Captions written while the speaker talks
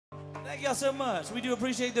Thank y'all so much. We do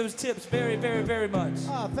appreciate those tips very, very, very much.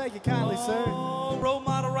 Oh, thank you kindly, sir. Oh, role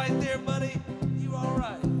model right there, buddy. You all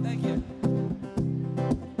right. Thank you.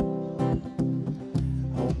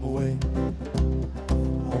 On my way.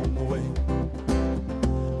 On my way.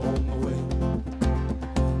 On my way.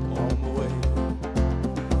 On my way.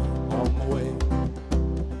 On my way.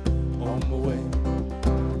 On my way.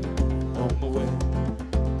 On my way.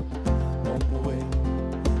 On my way.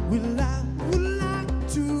 Well, I would like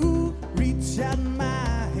to reach out my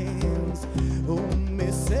hands. Oh,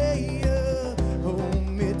 me say, oh,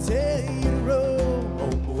 me tell you the road. On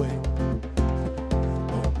my way.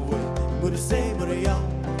 On my way. But I say, but I y'all.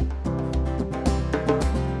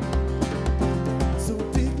 So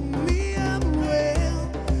pick me up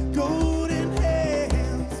well, golden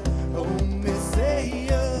hands. Oh, me say,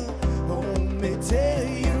 oh, me tell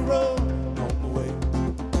you the road. On my way.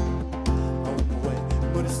 On my way.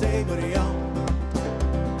 But I say, but I y'all.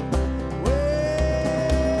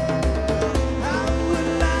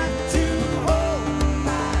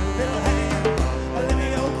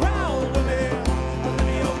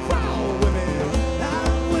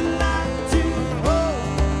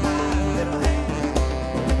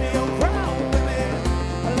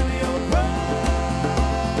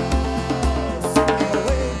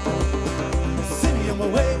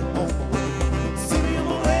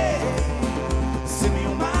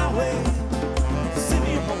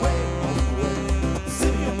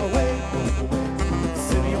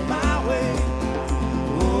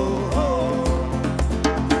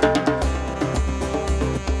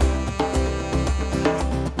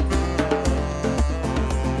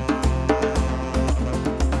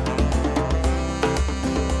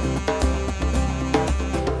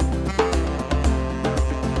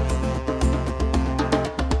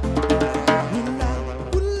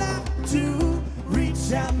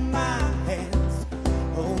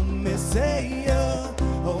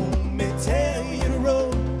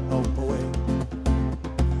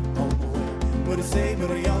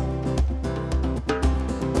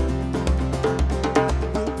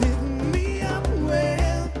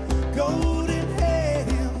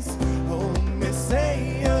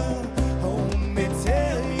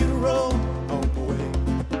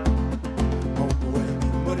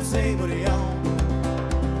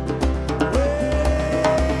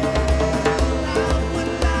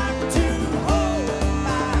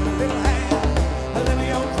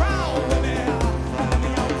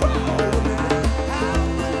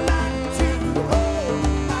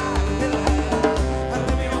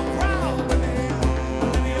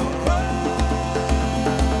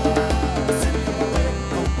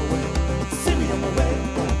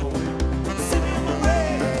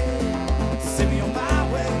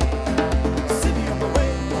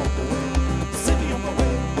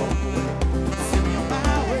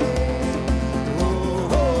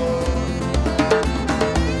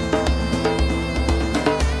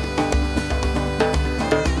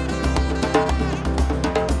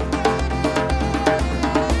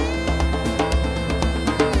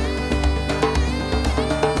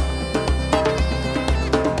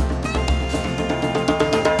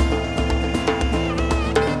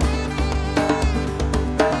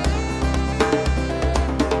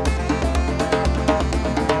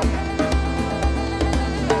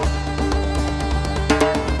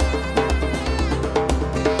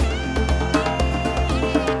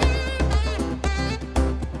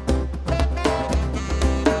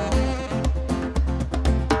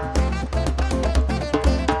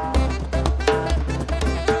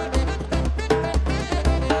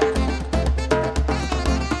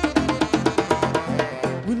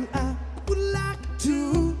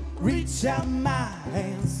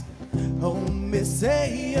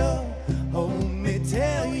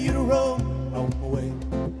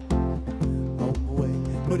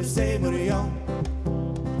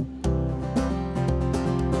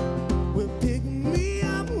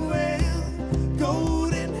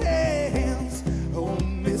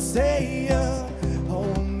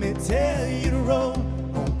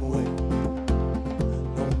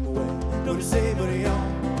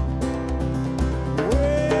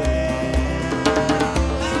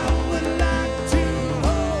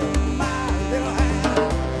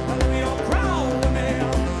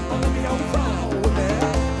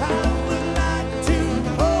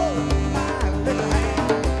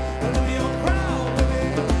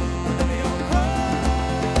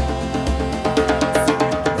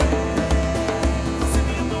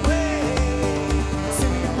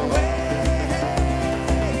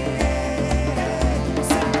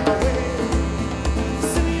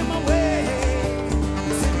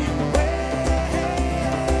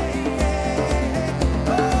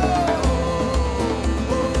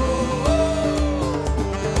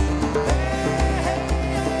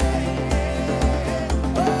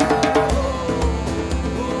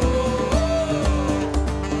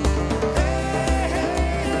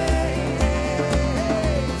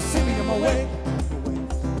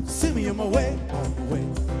 Send me on my way,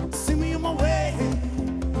 send me on my way,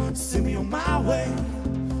 send me on my way,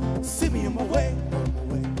 send me on my way,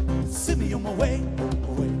 send me on my way,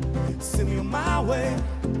 send me on my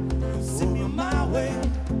way.